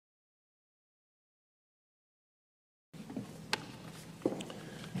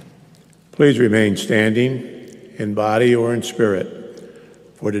Please remain standing in body or in spirit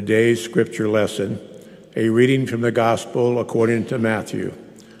for today's scripture lesson, a reading from the Gospel according to Matthew.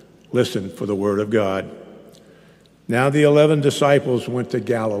 Listen for the word of God. Now the 11 disciples went to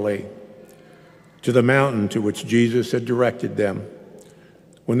Galilee, to the mountain to which Jesus had directed them.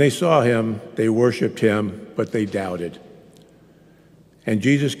 When they saw him, they worshiped him, but they doubted. And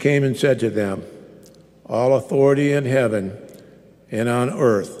Jesus came and said to them, "All authority in heaven and on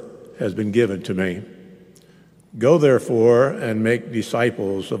earth has been given to me. Go therefore and make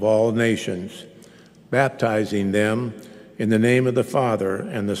disciples of all nations, baptizing them in the name of the Father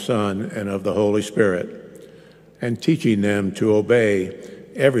and the Son and of the Holy Spirit, and teaching them to obey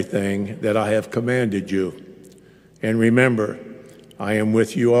everything that I have commanded you. And remember, I am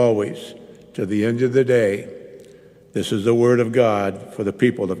with you always to the end of the day." This is the word of God for the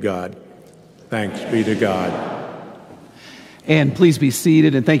people of God. Thanks be to God. And please be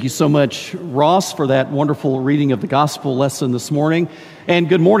seated, and thank you so much, Ross, for that wonderful reading of the gospel lesson this morning. And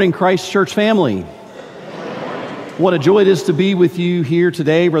good morning, Christ Church family. What a joy it is to be with you here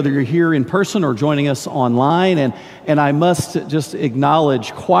today, whether you're here in person or joining us online. And I must just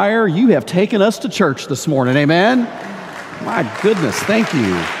acknowledge, choir, you have taken us to church this morning. Amen? My goodness, thank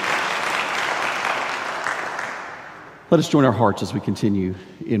you. Let us join our hearts as we continue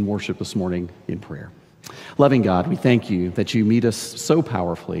in worship this morning in prayer. Loving God, we thank you that you meet us so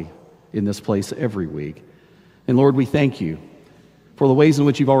powerfully in this place every week. And Lord, we thank you for the ways in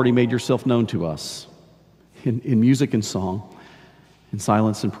which you've already made yourself known to us in music and song, in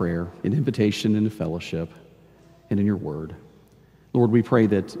silence and prayer, in invitation and in fellowship, and in your word. Lord, we pray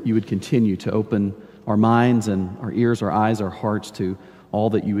that you would continue to open our minds and our ears, our eyes, our hearts to all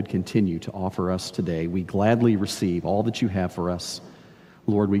that you would continue to offer us today. We gladly receive all that you have for us.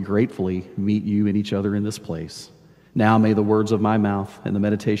 Lord, we gratefully meet you and each other in this place. Now may the words of my mouth and the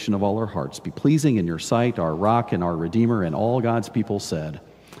meditation of all our hearts be pleasing in your sight, our rock and our redeemer, and all God's people said,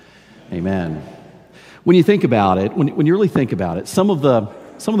 amen. When you think about it, when you really think about it, some of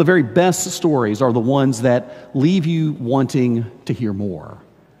the very best stories are the ones that leave you wanting to hear more.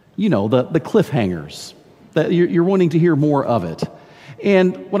 You know, the cliffhangers, that you're wanting to hear more of it.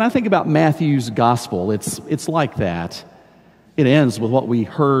 And when I think about Matthew's gospel, it's like that. It ends with what we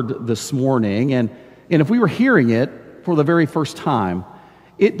heard this morning, and if we were hearing it for the very first time,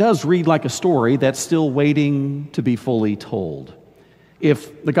 it does read like a story that's still waiting to be fully told.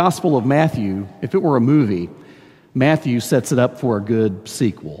 If the Gospel of Matthew, if it were a movie, Matthew sets it up for a good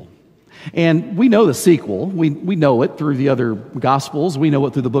sequel. And we know the sequel. We know it through the other Gospels. We know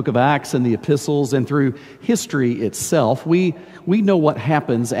it through the book of Acts and the epistles and through history itself. We know what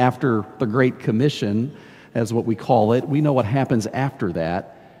happens after the Great Commission, as what we call it. We know what happens after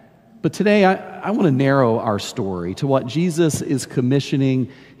that. But today, I want to narrow our story to what Jesus is commissioning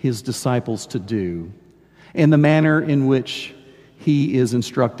his disciples to do and the manner in which he is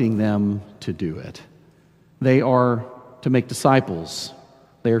instructing them to do it. They are to make disciples.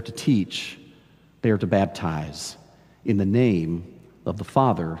 They are to teach. They are to baptize in the name of the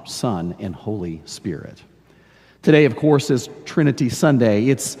Father, Son, and Holy Spirit. Today, of course, is Trinity Sunday.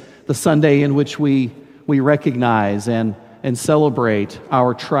 It's the Sunday in which we recognize and celebrate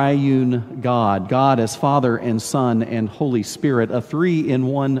our triune God, God as Father and Son and Holy Spirit, a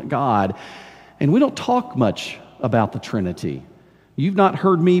three-in-one God. And we don't talk much about the Trinity. You've not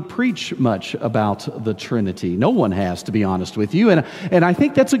heard me preach much about the Trinity. No one has, to be honest with you. And I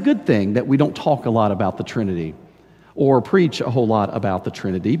think that's a good thing that we don't talk a lot about the Trinity or preach a whole lot about the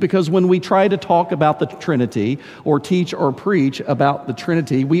Trinity, because when we try to talk about the Trinity or teach or preach about the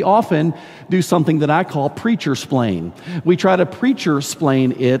Trinity, we often do something that I call preacher-splain. We try to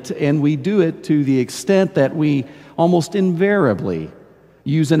preacher-splain it, and we do it to the extent that we almost invariably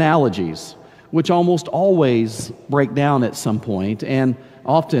use analogies, which almost always break down at some point and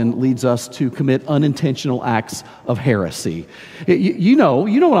often leads us to commit unintentional acts of heresy. You know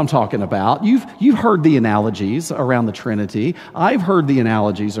what I'm talking about. You've heard the analogies around the Trinity. I've heard the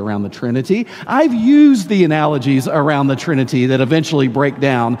analogies around the Trinity. I've used the analogies around the Trinity that eventually break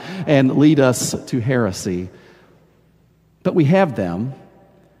down and lead us to heresy. But we have them,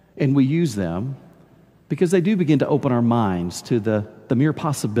 and we use them because they do begin to open our minds to the mere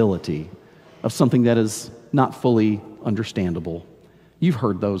possibility of something that is not fully understandable. You've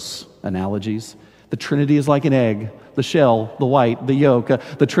heard those analogies. The Trinity is like an egg, the shell, the white, the yolk.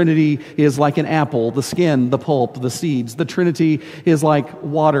 The Trinity is like an apple, the skin, the pulp, the seeds. The Trinity is like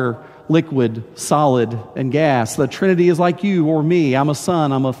water, liquid, solid, and gas. The Trinity is like you or me. I'm a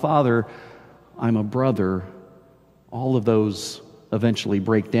son, I'm a father, I'm a brother. All of those eventually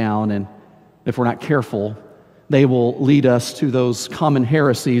break down, and if we're not careful, They will lead us to those common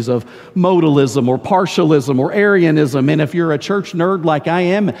heresies of modalism or partialism or Arianism. And if you're a church nerd like I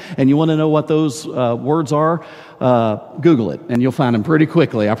am and you want to know what those words are, Google it and you'll find them pretty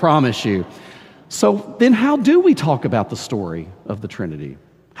quickly, I promise you. So then how do we talk about the story of the Trinity?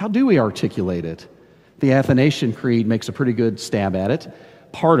 How do we articulate it? The Athanasian Creed makes a pretty good stab at it.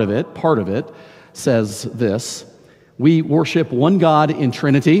 Part of it says this: we worship one God in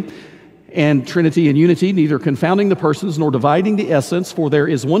Trinity, and Trinity in unity, neither confounding the persons nor dividing the essence, for there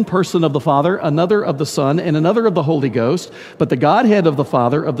is one person of the Father, another of the Son, and another of the Holy Ghost. But the Godhead of the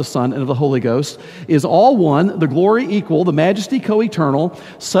Father, of the Son, and of the Holy Ghost is all one, the glory equal, the majesty co-eternal,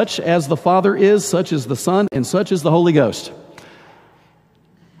 such as the Father is, such is the Son, and such is the Holy Ghost.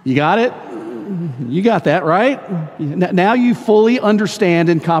 You got it? You got that, right? Now you fully understand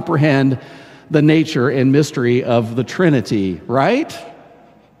and comprehend the nature and mystery of the Trinity, right?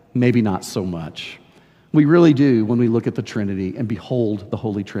 Maybe not so much. We really do when we look at the Trinity and behold the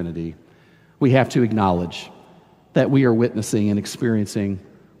Holy Trinity. We have to acknowledge that we are witnessing and experiencing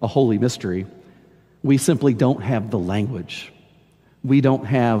a holy mystery. We simply don't have the language. We don't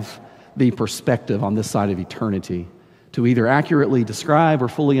have the perspective on this side of eternity to either accurately describe or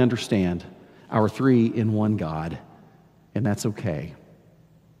fully understand our three-in-one God, and that's okay.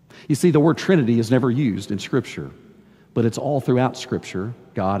 You see, the word Trinity is never used in Scripture, but it's all throughout Scripture.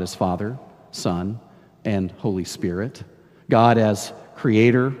 God as Father, Son, and Holy Spirit. God as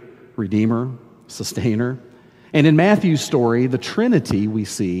Creator, Redeemer, Sustainer. And in Matthew's story, the Trinity we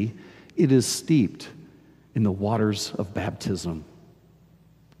see, it is steeped in the waters of baptism.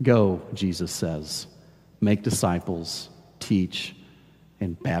 Go, Jesus says, make disciples, teach,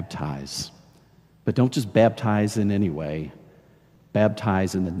 and baptize. But don't just baptize in any way.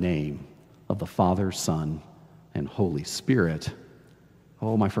 Baptize in the name of the Father, Son, and Holy Spirit.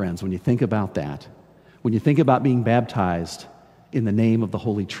 Oh, my friends, when you think about that, when you think about being baptized in the name of the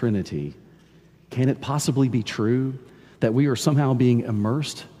Holy Trinity, can it possibly be true that we are somehow being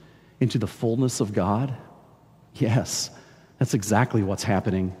immersed into the fullness of God? Yes, that's exactly what's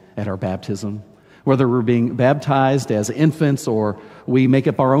happening at our baptism. Whether we're being baptized as infants or we make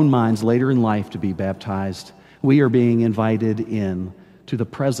up our own minds later in life to be baptized, we are being invited in to the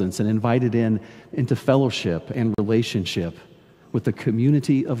presence and invited into fellowship and relationship with the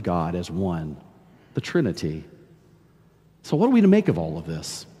community of God as one, the Trinity. So what are we to make of all of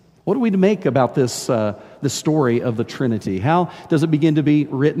this? What are we to make about this story of the Trinity? How does it begin to be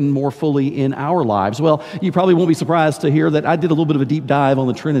written more fully in our lives? Well, you probably won't be surprised to hear that I did a little bit of a deep dive on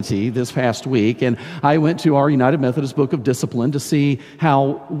the Trinity this past week, and I went to our United Methodist Book of Discipline to see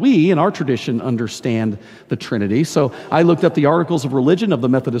how we in our tradition understand the Trinity. So I looked up the Articles of Religion of the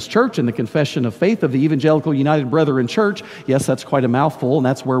Methodist Church and the Confession of Faith of the Evangelical United Brethren Church. Yes, that's quite a mouthful, and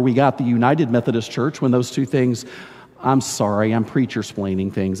that's where we got the United Methodist Church when those two things... I'm sorry, I'm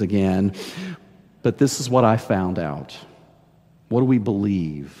preacher-splaining things again, but this is what I found out. What do we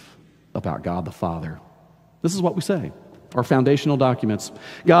believe about God the Father? This is what we say, our foundational documents.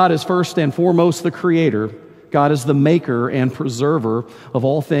 God is first and foremost the Creator. God is the maker and preserver of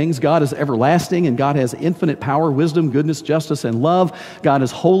all things. God is everlasting, and God has infinite power, wisdom, goodness, justice, and love. God is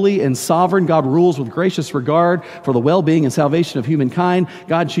holy and sovereign. God rules with gracious regard for the well-being and salvation of humankind.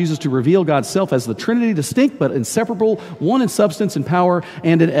 God chooses to reveal God's self as the Trinity, distinct but inseparable, one in substance and power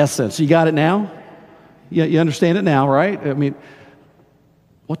and in essence. You got it now? You understand it now, right? I mean,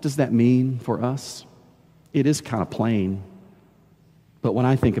 what does that mean for us? It is kind of plain. But when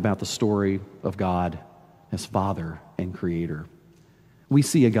I think about the story of God as Father and Creator, we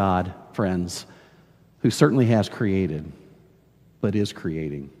see a God, friends, who certainly has created, but is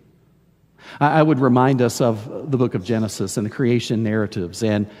creating. I would remind us of the book of Genesis and the creation narratives,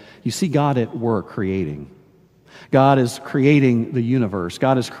 and you see God at work creating. God is creating the universe.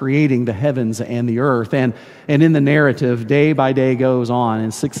 God is creating the heavens and the earth. And in the narrative, day by day goes on.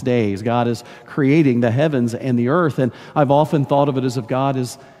 In 6 days, God is creating the heavens and the earth. And I've often thought of it as if God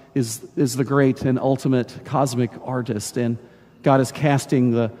is the great and ultimate cosmic artist, and God is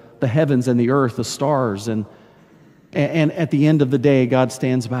casting the heavens and the earth, the stars, and at the end of the day, God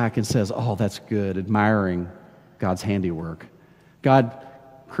stands back and says, "Oh, that's good," admiring God's handiwork. God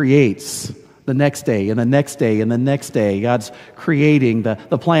creates the next day and the next day and the next day. God's creating the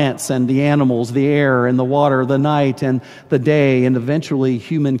plants and the animals, the air and the water, the night and the day, and eventually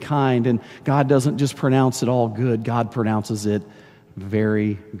humankind. And God doesn't just pronounce it all good, God pronounces it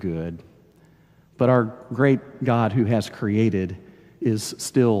very good. But our great God who has created is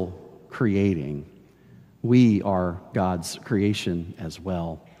still creating. We are God's creation as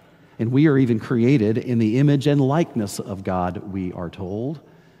well. And we are even created in the image and likeness of God, we are told.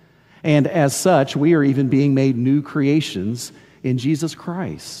 And as such, we are even being made new creations in Jesus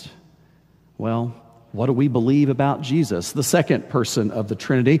Christ. Well, what do we believe about Jesus, the second person of the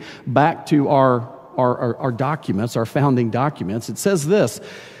Trinity? Back to our documents, our founding documents, it says this: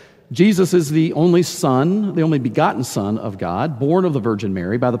 Jesus is the only Son, the only begotten Son of God, born of the Virgin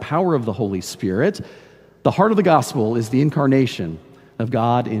Mary by the power of the Holy Spirit. The heart of the gospel is the incarnation of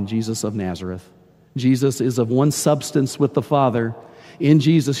God in Jesus of Nazareth. Jesus is of one substance with the Father. In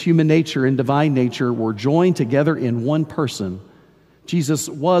Jesus, human nature and divine nature were joined together in one person. Jesus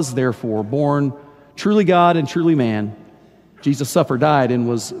was therefore born truly God and truly man. Jesus suffered, died, and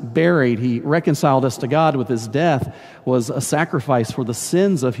was buried. He reconciled us to God with his death, was a sacrifice for the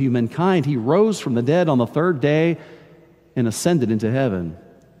sins of humankind. He rose from the dead on the third day and ascended into heaven.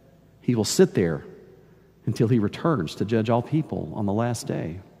 He will sit there until he returns to judge all people on the last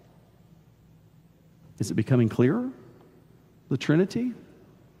day. Is it becoming clearer? The Trinity?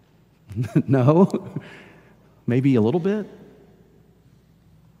 No? Maybe a little bit?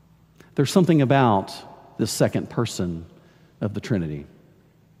 There's something about this second person of the Trinity.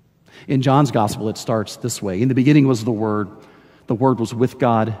 In John's gospel, it starts this way: in the beginning was the Word was with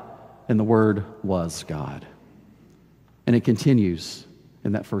God, and the Word was God. And it continues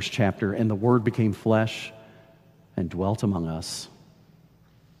in that first chapter, and the Word became flesh and dwelt among us.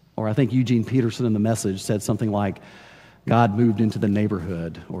 Or I think Eugene Peterson in the Message said something like, God moved into the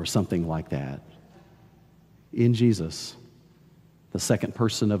neighborhood, or something like that. In Jesus, the second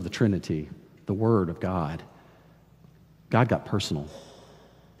person of the Trinity, the Word of God, God got personal.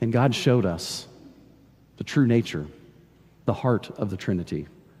 And God showed us the true nature, the heart of the Trinity,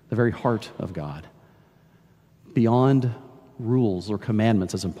 the very heart of God. Beyond rules or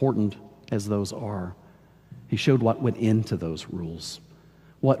commandments, as important as those are, he showed what went into those rules,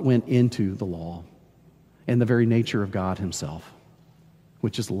 what went into the law, and the very nature of God himself,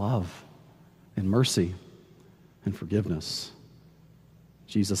 which is love and mercy and forgiveness.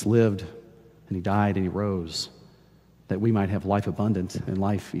 Jesus lived, and he died, and he rose, that we might have life abundant and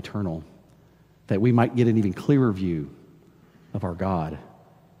life eternal, that we might get an even clearer view of our God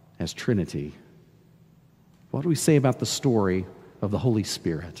as Trinity. What do we say about the story of the Holy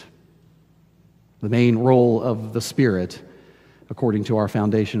Spirit? The main role of the Spirit, according to our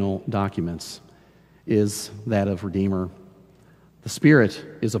foundational documents, is that of Redeemer. The Spirit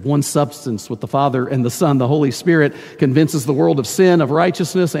is of one substance with the Father and the Son. The Holy Spirit convinces the world of sin, of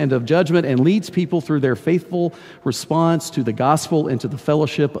righteousness, and of judgment, and leads people through their faithful response to the gospel and to the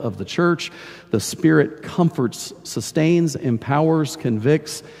fellowship of the church. The Spirit comforts, sustains, empowers,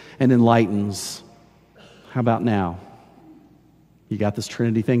 convicts, and enlightens. How about now? You got this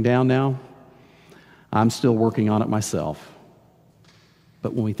Trinity thing down now? I'm still working on it myself.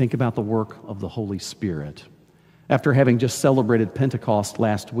 But when we think about the work of the Holy Spirit, after having just celebrated Pentecost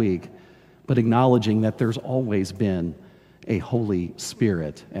last week, but acknowledging that there's always been a Holy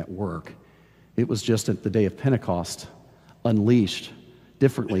Spirit at work, it was just at the day of Pentecost unleashed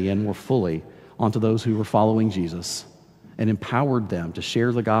differently and more fully onto those who were following Jesus and empowered them to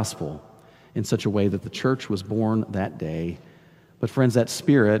share the gospel in such a way that the church was born that day. But friends, that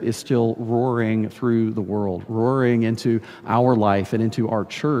Spirit is still roaring through the world, roaring into our life and into our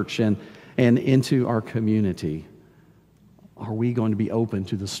church and into our community. Are we going to be open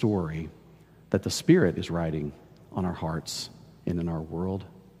to the story that the Spirit is writing on our hearts and in our world?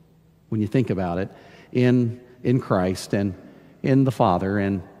 When you think about it, in Christ and in the Father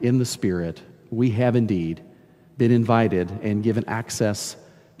and in the Spirit, we have indeed been invited and given access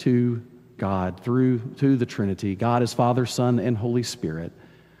to God through the Trinity. God is Father, Son, and Holy Spirit.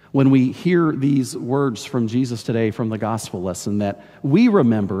 When we hear these words from Jesus today from the gospel lesson that we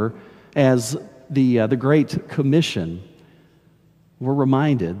remember as the Great Commission, we're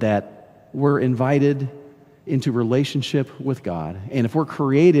reminded that we're invited into relationship with God. And if we're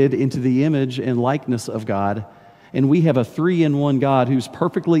created into the image and likeness of God, and we have a three-in-one God who's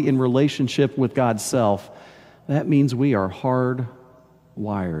perfectly in relationship with God's self, that means we are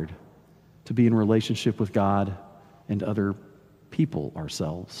hardwired to be in relationship with God and other people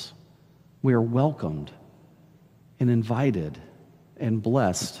ourselves. We are welcomed and invited and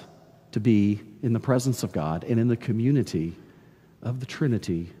blessed to be in the presence of God and in the community of the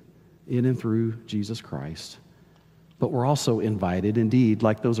Trinity in and through Jesus Christ. But we're also invited, indeed,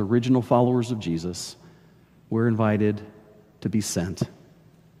 like those original followers of Jesus, we're invited to be sent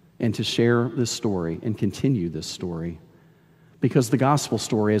and to share this story and continue this story. Because the gospel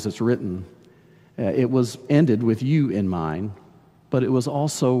story, as it's written, it was ended with you in mind, but it was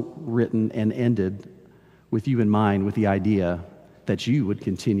also written and ended with you in mind, with the idea that you would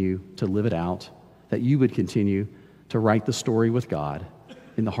continue to live it out, that you would continue to write the story with God,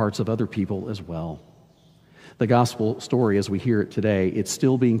 in the hearts of other people as well. The gospel story, as we hear it today, it's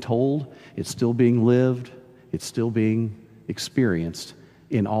still being told, it's still being lived, it's still being experienced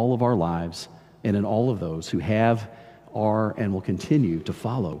in all of our lives and in all of those who have, are, and will continue to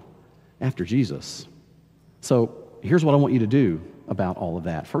follow after Jesus. So here's what I want you to do about all of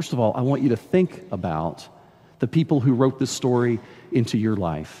that. First of all, I want you to think about the people who wrote this story into your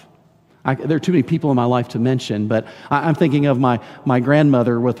life. There are too many people in my life to mention, but I'm thinking of my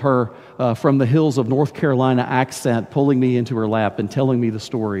grandmother with her from the hills of North Carolina accent pulling me into her lap and telling me the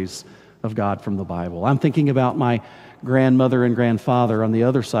stories of God from the Bible. I'm thinking about my grandmother and grandfather on the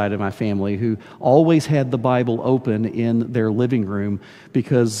other side of my family who always had the Bible open in their living room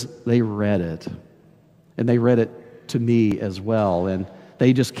because they read it. And they read it to me as well. And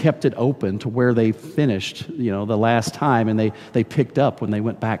they just kept it open to where they finished, the last time, and they picked up when they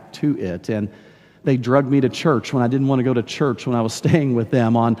went back to it. And they drugged me to church when I didn't want to go to church when I was staying with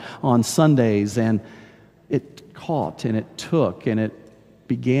them on Sundays. And it caught and it took and it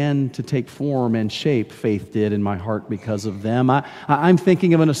began to take form and shape, faith did, in my heart because of them. I'm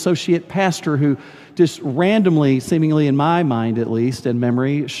thinking of an associate pastor who just randomly, seemingly in my mind at least, and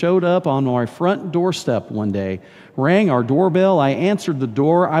memory, showed up on our front doorstep one day, rang our doorbell. I answered the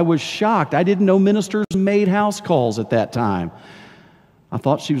door. I was shocked. I didn't know ministers made house calls at that time. I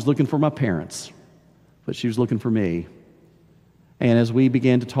thought she was looking for my parents, but she was looking for me. And as we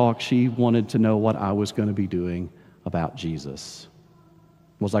began to talk, she wanted to know what I was going to be doing about Jesus.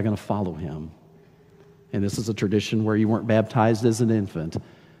 Was I going to follow him? And this is a tradition where you weren't baptized as an infant.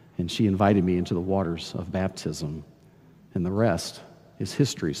 And she invited me into the waters of baptism. And the rest is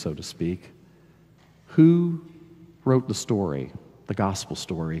history, so to speak. Who wrote the story, the gospel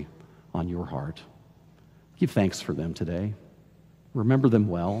story, on your heart? Give thanks for them today. Remember them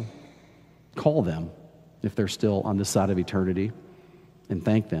well. Call them if they're still on this side of eternity, and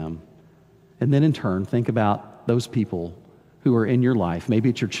thank them. And then in turn, think about those people who are in your life. Maybe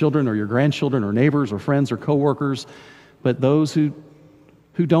it's your children or your grandchildren or neighbors or friends or coworkers, but those who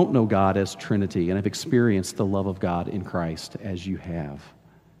don't know God as Trinity and have experienced the love of God in Christ as you have.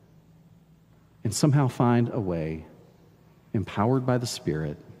 And somehow find a way, empowered by the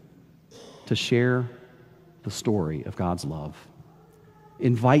Spirit, to share the story of God's love.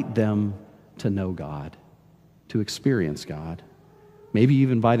 Invite them to know God, to experience God. Maybe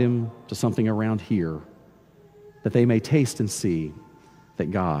even invite him to something around here, that they may taste and see that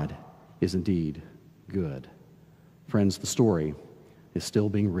God is indeed good. Friends, the story is still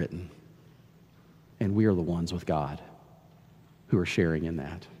being written, and we are the ones with God who are sharing in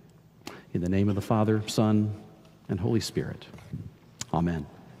that. In the name of the Father, Son, and Holy Spirit, amen.